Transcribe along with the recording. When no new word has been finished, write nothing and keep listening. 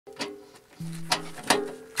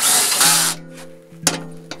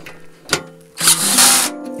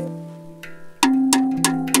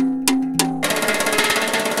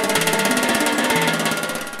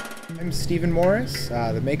I'm Stephen Morris,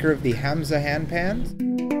 the maker of the Hamsa Handpans,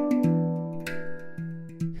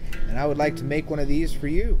 and I would like to make one of these for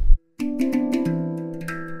you.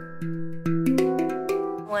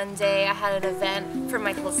 One day I had an event for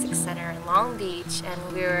my holistic center in Long Beach,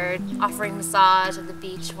 and we were offering massage at the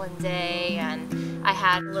beach one day, and I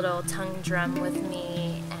had a little tongue drum with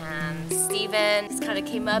me, and Steven just kind of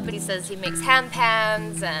came up and he says he makes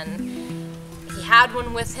handpans, and he had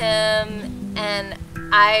one with him, and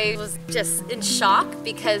I was just in shock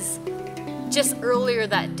because just earlier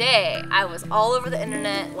that day I was all over the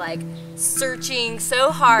internet like searching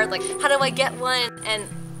so hard, like how do I get one, and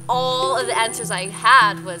all of the answers I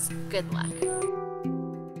had was good luck.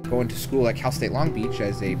 Going to school at Cal State Long Beach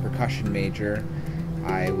as a percussion major,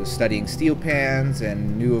 I was studying steel pans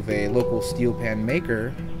and knew of a local steel pan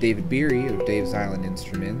maker, David Beery of Dave's Island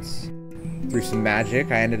Instruments. Through some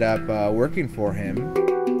magic, I ended up working for him.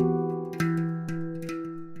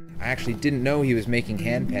 I actually didn't know he was making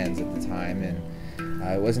handpans at the time, and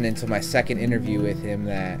it wasn't until my second interview with him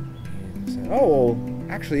that he said, "Oh, well,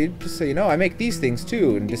 actually, just so you know, I make these things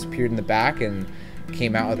too," and disappeared in the back and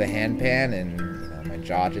came out with a handpan, and my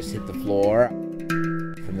jaw just hit the floor.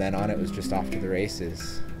 From then on, it was just off to the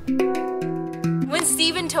races. When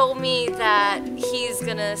Steven told me that he's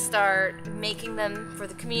gonna start making them for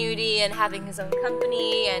the community and having his own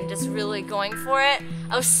company and just really going for it,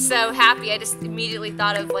 I was so happy. I just immediately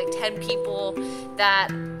thought of like 10 people that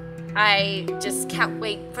I just can't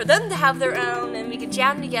wait for them to have their own and we could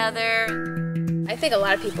jam together. I think a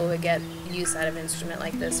lot of people would get use out of an instrument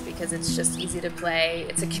like this because it's just easy to play.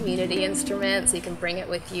 It's a community instrument, so you can bring it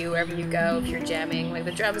with you wherever you go if you're jamming with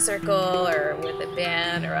a drum circle or with a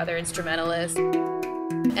band or other instrumentalists.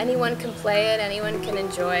 Anyone can play it, anyone can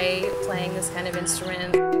enjoy playing this kind of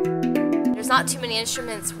instrument. There's not too many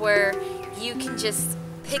instruments where you can just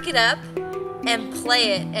pick it up and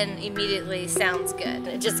play it and immediately sounds good.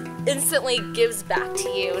 It just instantly gives back to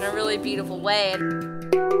you in a really beautiful way.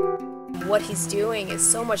 What he's doing is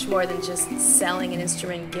so much more than just selling an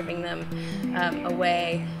instrument and giving them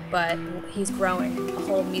away, but he's growing a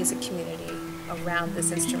whole music community around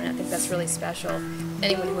this instrument. I think that's really special.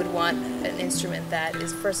 Anyone who would want an instrument that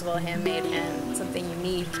is first of all handmade and something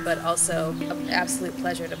unique, but also an absolute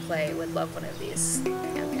pleasure to play would love one of these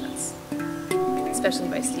handpans, especially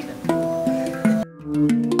by Steven.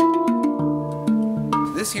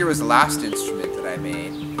 This here was the last instrument that I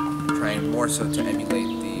made, trying more so to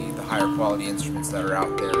emulate the higher quality instruments that are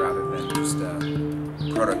out there rather than just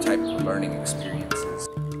prototype learning experiences.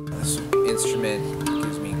 This instrument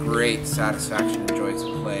gives me great satisfaction and joy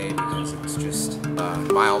to play because it's just a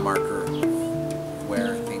mile marker of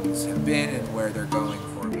where things have been and where they're going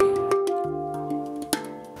for me.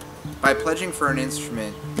 By pledging for an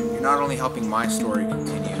instrument, you're not only helping my story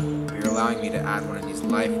continue, but you're allowing me to add one of these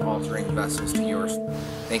life-altering vessels to yours.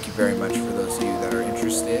 Thank you very much for those of you that are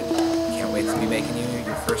interested. Can't wait to be making you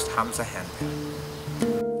your first Hamsa Handpan.